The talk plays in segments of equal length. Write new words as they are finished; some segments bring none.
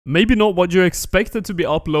Maybe not what you expected to be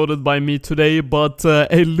uploaded by me today, but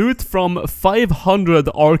a loot from 500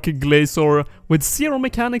 Arch-Glacor with zero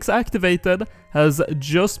mechanics activated has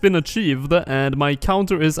just been achieved, and my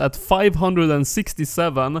counter is at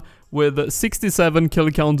 567 with 67 kill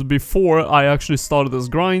count before I actually started this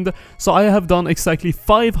grind. So I have done exactly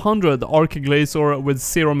 500 Arch-Glacor with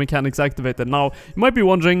zero mechanics activated. Now, you might be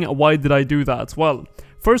wondering, why did I do that? Well,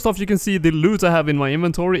 first off, you can see the loot I have in my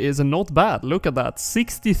inventory is not bad. Look at that.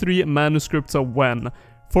 63 manuscripts of Wen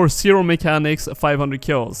for 0 mechanics, 500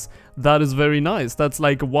 kills. That is very nice. That's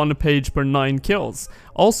like 1 page per 9 kills.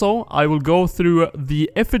 Also, I will go through the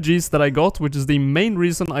effigies that I got, which is the main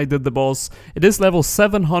reason I did the boss. It is level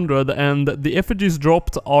 700, and the effigies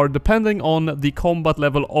dropped are depending on the combat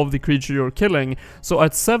level of the creature you're killing. So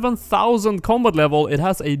at 7000 combat level, it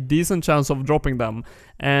has a decent chance of dropping them.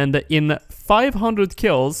 And in 500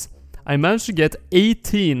 kills, I managed to get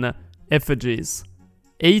 18 effigies.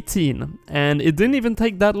 18, and it didn't even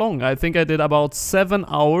take that long. I think I did about 7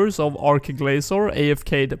 hours of Arch-Glacor,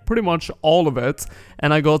 AFK'd pretty much all of it,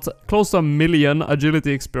 and I got close to 1 million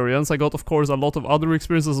agility experience. I got, of course, a lot of other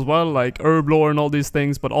experiences as well, like herb lore and all these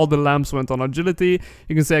things, but all the lamps went on agility.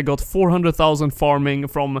 You can see I got 400,000 farming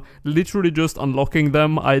from literally just unlocking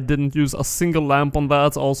them. I didn't use a single lamp on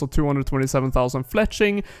that. Also 227,000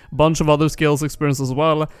 fletching, bunch of other skills experience as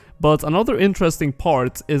well. But another interesting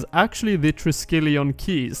part is actually the triskelion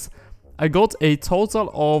keys. I got a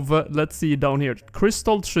total of, let's see down here,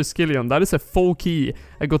 crystal triskelion. That is a full key.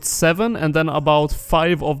 I got 7 and then about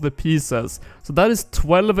 5 of the pieces. So that is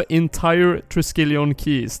 12 entire triskelion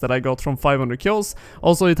keys that I got from 500 kills.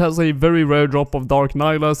 Also, it has a very rare drop of Dark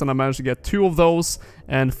Nihilus, and I managed to get 2 of those,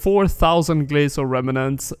 and 4,000 Glacor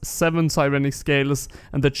remnants, 7 Sirenic scales,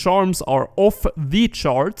 and the charms are off the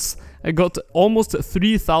charts. I got almost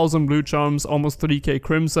 3,000 blue charms, almost 3k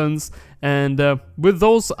crimsons, and with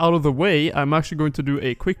those out of the way, I'm actually going to do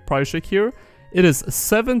a quick price check here. It is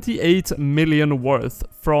 78 million worth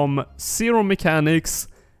from 0 mechanics,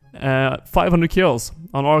 500 kills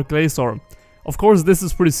on Arch-Glacor. Of course, this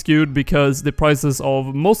is pretty skewed because the prices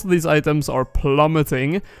of most of these items are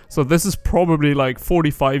plummeting, so this is probably like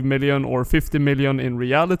 45 million or 50 million in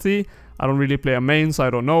reality. I don't really play a main, so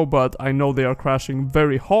I don't know, but I know they are crashing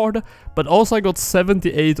very hard. But also I got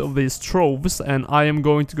 78 of these troves, and I am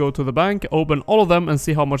going to go to the bank, open all of them, and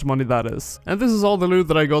see how much money that is. And this is all the loot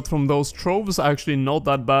that I got from those troves. Actually not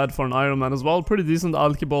that bad for an Iron Man as well. Pretty decent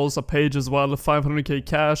alky balls, a page as well, 500k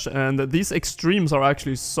cash, and these extremes are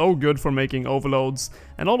actually so good for making overloads.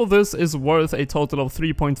 And all of this is worth a total of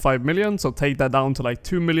 3.5 million, so take that down to like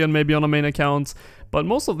 2 million maybe on a main account. But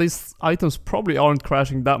most of these items probably aren't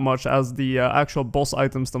crashing that much as the actual boss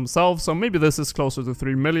items themselves, so maybe this is closer to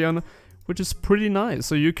 3 million, which is pretty nice.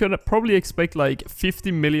 So you could probably expect like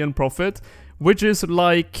 50 million profit, which is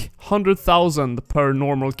like 100,000 per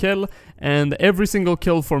normal kill, and every single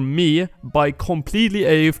kill for me by completely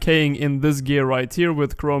AFKing in this gear right here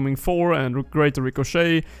with Chroming 4 and Greater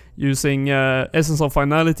Ricochet, using Essence of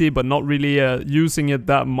Finality, but not really using it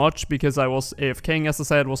that much because I was AFKing, as I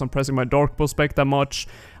said, wasn't pressing my Dark Bow spec that much.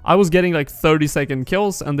 I was getting like 30-second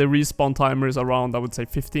kills, and the respawn timer is around, I would say,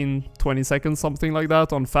 15-20 seconds, something like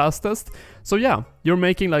that on fastest. So yeah, you're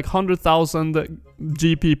making like 100,000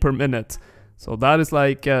 GP per minute. So that is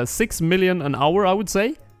like 6 million an hour, I would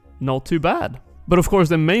say. Not too bad. But of course,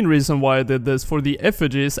 the main reason why I did this for the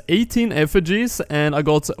effigies, 18 effigies, and I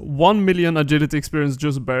got 1 million agility experience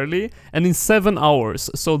just barely, and in 7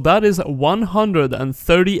 hours. So that is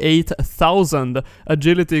 138,000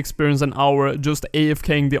 agility experience an hour just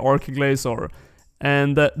AFKing the Arch-Glacor.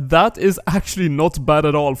 And that is actually not bad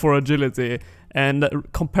at all for agility. And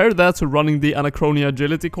compare that to running the Anachronia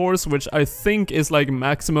agility course, which I think is like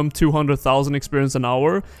maximum 200,000 experience an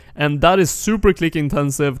hour, and that is super click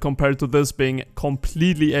intensive compared to this being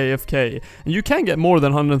completely AFK. And you can get more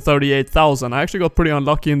than 138,000. I actually got pretty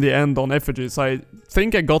unlucky in the end on effigies. I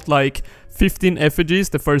think I got like 15 effigies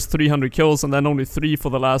the first 300 kills, and then only 3 for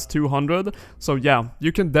the last 200. So yeah,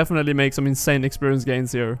 you can definitely make some insane experience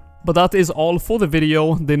gains here. But that is all for the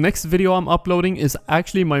video. The next video I'm uploading is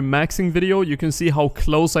actually my maxing video. You can see how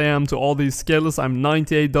close I am to all these skills. I'm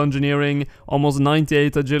 98 dungeoneering, almost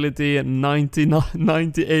 98 agility,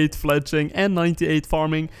 98 fletching, and 98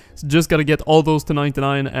 farming. So just gotta get all those to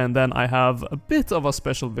 99, and then I have a bit of a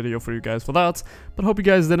special video for you guys for that. But hope you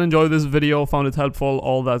guys did enjoy this video, found it helpful,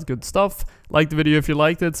 all that good stuff. Like the video if you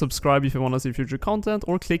liked it, subscribe if you want to see future content,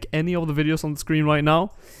 or click any of the videos on the screen right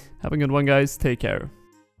now. Have a good one, guys. Take care.